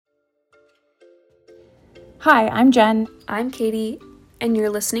Hi, I'm Jen. I'm Katie, and you're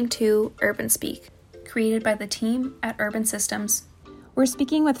listening to Urban Speak, created by the team at Urban Systems. We're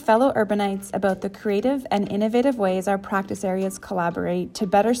speaking with fellow urbanites about the creative and innovative ways our practice areas collaborate to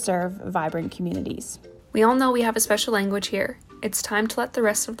better serve vibrant communities. We all know we have a special language here. It's time to let the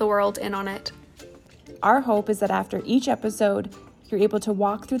rest of the world in on it. Our hope is that after each episode, you're able to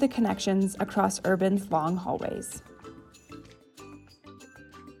walk through the connections across Urban's long hallways.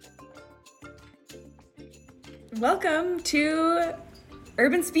 Welcome to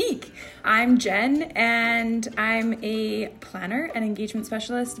Urban Speak. I'm Jen, and I'm a planner and engagement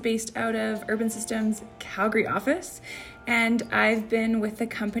specialist based out of Urban Systems Calgary office. And I've been with the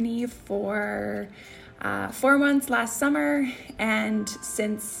company for 4 months last summer and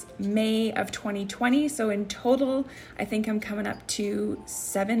since May of 2020. So in total, I think I'm coming up to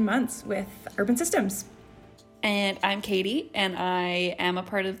 7 months with Urban Systems. And I'm Katie, and I am a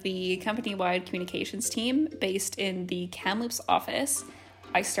part of the company-wide communications team based in the Kamloops office.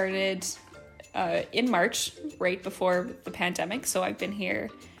 I started in March, right before the pandemic, so I've been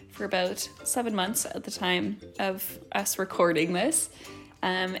here for about 7 months at the time of us recording this.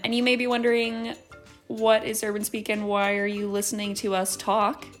 And you may be wondering, what is Urban Speak and why are you listening to us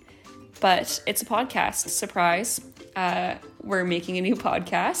talk? But it's a podcast, surprise. We're making a new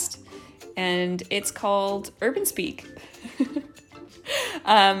podcast, and it's called Urban Speak.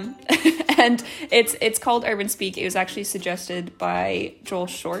 And it's called Urban Speak. It was actually suggested by Joel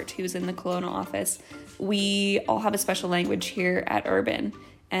Short, who's in the Kelowna office. We all have a special language here at Urban,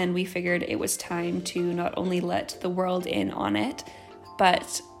 and we figured it was time to not only let the world in on it,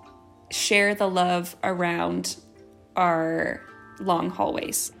 but share the love around our long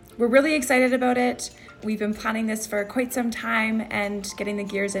hallways. We're really excited about it. We've been planning this for quite some time and getting the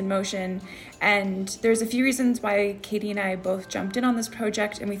gears in motion. And there's a few reasons why Katie and I both jumped in on this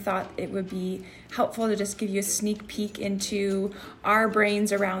project, and we thought it would be helpful to just give you a sneak peek into our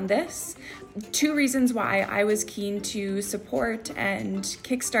brains around this. 2 reasons why I was keen to support and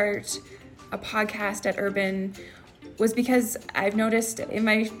kickstart a podcast at Urban was because I've noticed in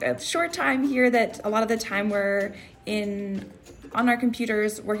my short time here that a lot of the time we're on our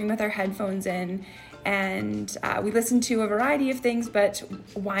computers working with our headphones in, and we listen to a variety of things, but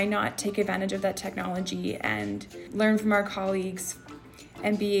why not take advantage of that technology and learn from our colleagues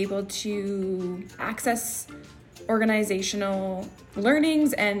and be able to access organizational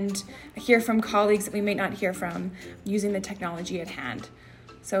learnings and hear from colleagues that we may not hear from using the technology at hand.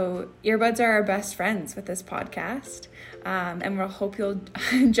 So earbuds are our best friends with this podcast, and we'll hope you'll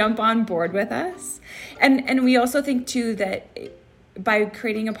jump on board with us. And we also think too that by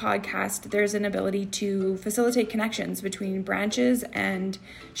creating a podcast, there's an ability to facilitate connections between branches and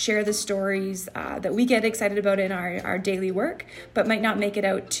share the stories that we get excited about in our daily work, but might not make it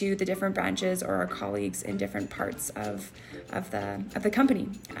out to the different branches or our colleagues in different parts of the company.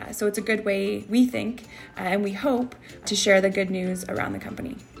 So it's a good way, we think, and we hope, to share the good news around the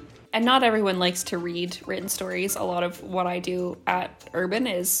company. And not everyone likes to read written stories. A lot of what I do at Urban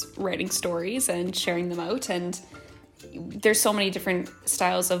is writing stories and sharing them out, and there's so many different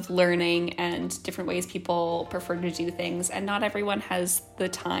styles of learning and different ways people prefer to do things, and not everyone has the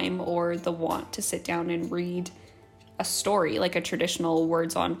time or the want to sit down and read a story, like a traditional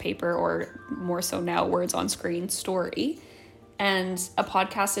words on paper, or more so now words on screen story. And a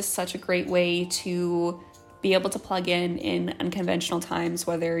podcast is such a great way to be able to plug in unconventional times,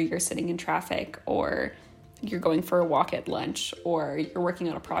 whether you're sitting in traffic or you're going for a walk at lunch or you're working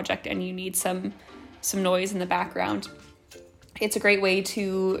on a project and you need some noise in the background. It's a great way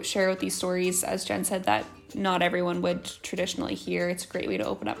to share out these stories, as Jen said, that not everyone would traditionally hear. It's a great way to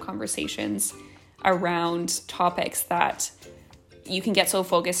open up conversations around topics that you can get so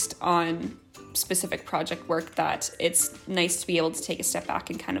focused on specific project work that it's nice to be able to take a step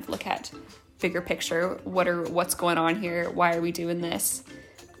back and kind of look at bigger picture. What's going on here? Why are we doing this?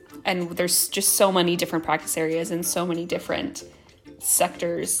 And there's just so many different practice areas and so many different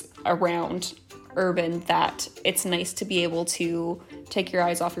sectors around Urban that it's nice to be able to take your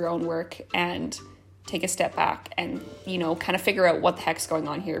eyes off your own work and take a step back and, kind of figure out what the heck's going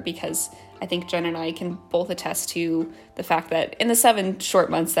on here, because I think Jen and I can both attest to the fact that in the 7 short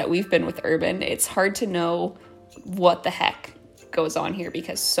months that we've been with Urban, it's hard to know what the heck goes on here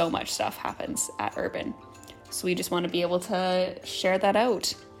because so much stuff happens at Urban. So we just want to be able to share that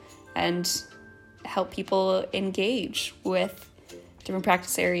out and help people engage with different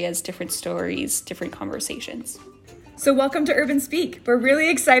practice areas, different stories, different conversations. So welcome to Urban Speak. We're really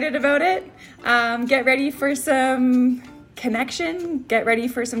excited about it. Get ready for some connection, get ready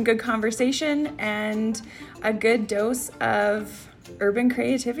for some good conversation, and a good dose of urban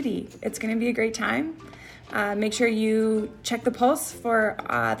creativity. It's going to be a great time. Make sure you check the pulse for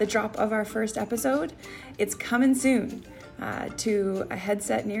the drop of our first episode. It's coming soon to a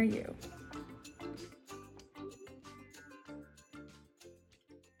headset near you.